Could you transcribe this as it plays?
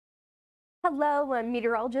Hello, I'm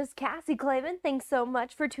meteorologist Cassie Clavin. Thanks so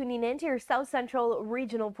much for tuning in to your South Central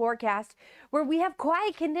Regional Forecast, where we have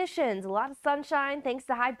quiet conditions, a lot of sunshine thanks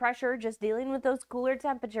to high pressure, just dealing with those cooler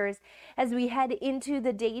temperatures as we head into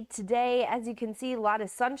the day today. As you can see, a lot of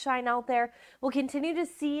sunshine out there. We'll continue to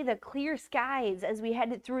see the clear skies as we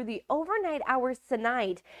head through the overnight hours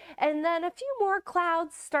tonight, and then a few more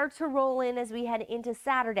clouds start to roll in as we head into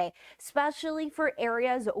Saturday, especially for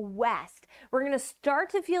areas west. We're going to start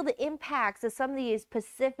to feel the impact of some of these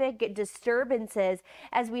Pacific disturbances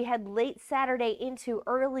as we head late Saturday into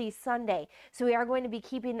early Sunday. So we are going to be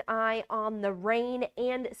keeping an eye on the rain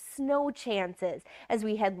and snow chances as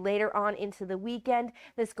we head later on into the weekend.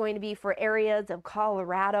 This is going to be for areas of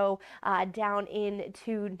Colorado down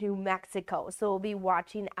into New Mexico. So we'll be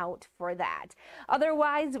watching out for that.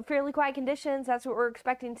 Otherwise, fairly quiet conditions. That's what we're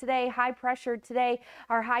expecting today. High pressure today.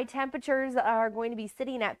 Our high temperatures are going to be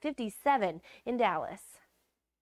sitting at 57 in Dallas.